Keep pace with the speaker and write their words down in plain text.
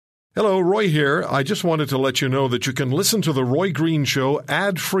Hello, Roy here. I just wanted to let you know that you can listen to The Roy Green Show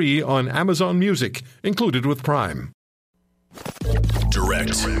ad-free on Amazon Music, included with Prime.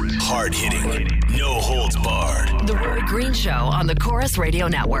 Direct, hard-hitting, no holds barred. The Roy Green Show on the Chorus Radio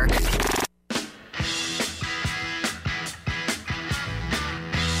Network.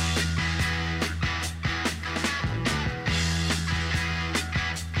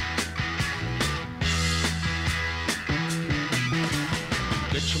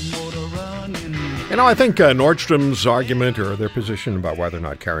 You know, I think Nordstrom's argument or their position about whether or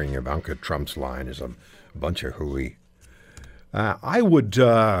not carrying Ivanka Trump's line is a bunch of hooey. I would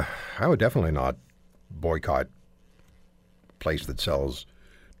definitely not boycott a place that sells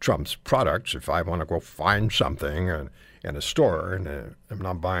Trump's products if I want to go find something in a store and I'm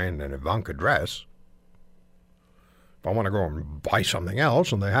not buying an Ivanka dress. If I want to go and buy something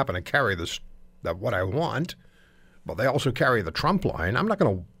else and they happen to carry what I want, but they also carry the Trump line, I'm not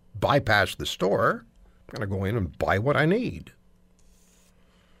going to bypass the store. I'm going to go in and buy what I need.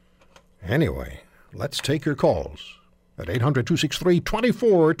 Anyway, let's take your calls at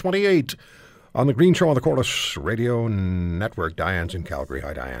 800-263-2428 on the Green Show on the Chorus Radio Network. Diane's in Calgary.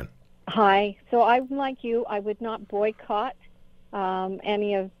 Hi, Diane. Hi. So I'm like you. I would not boycott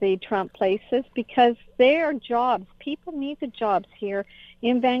any of the Trump places because they are jobs. People need the jobs here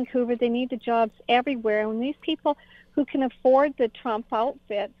in Vancouver. They need the jobs everywhere. And these people who can afford the Trump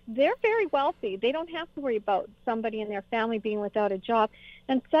outfits, they're very wealthy. They don't have to worry about somebody in their family being without a job.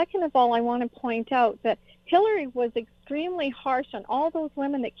 And second of all, I want to point out that Hillary was extremely harsh on all those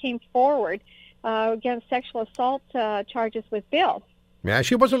women that came forward against sexual assault charges with Bill. Yeah,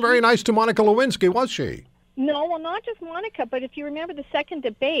 she wasn't very nice to Monica Lewinsky, was she? No, well, not just Monica, but if you remember the second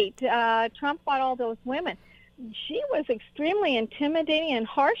debate, Trump fought all those women. She was extremely intimidating and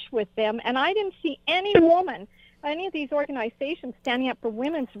harsh with them, and I didn't see any woman, any of these organizations standing up for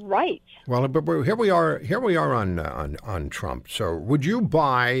women's rights. Well, but here we are on Trump. So would you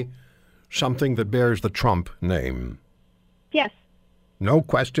buy something that bears the Trump name? Yes. No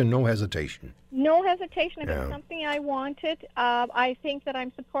question, no hesitation. No hesitation. If it's something I wanted, I think that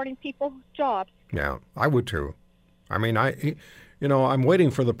I'm supporting people's jobs. Yeah, I would too. I mean, I'm waiting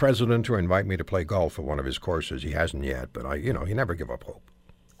for the president to invite me to play golf at one of his courses. He hasn't yet, but he never give up hope.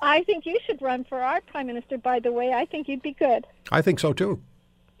 I think you should run for our prime minister, by the way. I think you'd be good. I think so, too.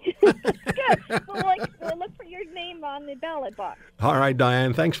 Good. We'll look for your name on the ballot box. All right,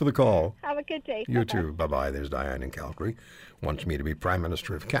 Diane. Thanks for the call. Have a good day. You too. Bye-bye. There's Diane in Calgary. Wants me to be Prime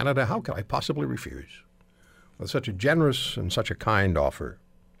Minister of Canada. How could I possibly refuse? With such a generous and such a kind offer.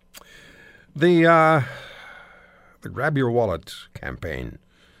 The Grab Your Wallet campaign.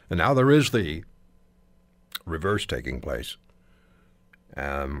 And now there is the reverse taking place.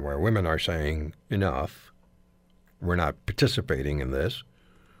 Where women are saying, enough, we're not participating in this.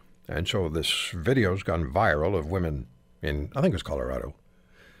 And so this video's gone viral of women in, I think it's Colorado,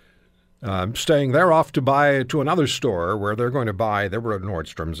 saying they're off to buy to another store where they're going to buy, they were at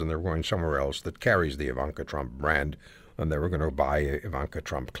Nordstrom's and they're going somewhere else that carries the Ivanka Trump brand, and they were going to buy Ivanka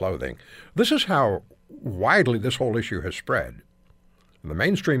Trump clothing. This is how widely this whole issue has spread. The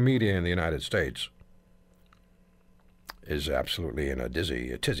mainstream media in the United States is absolutely in a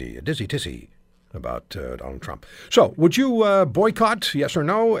dizzy tizzy about Donald Trump. So, would you boycott, yes or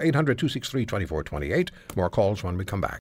no? 800-263-2428. More calls when we come back.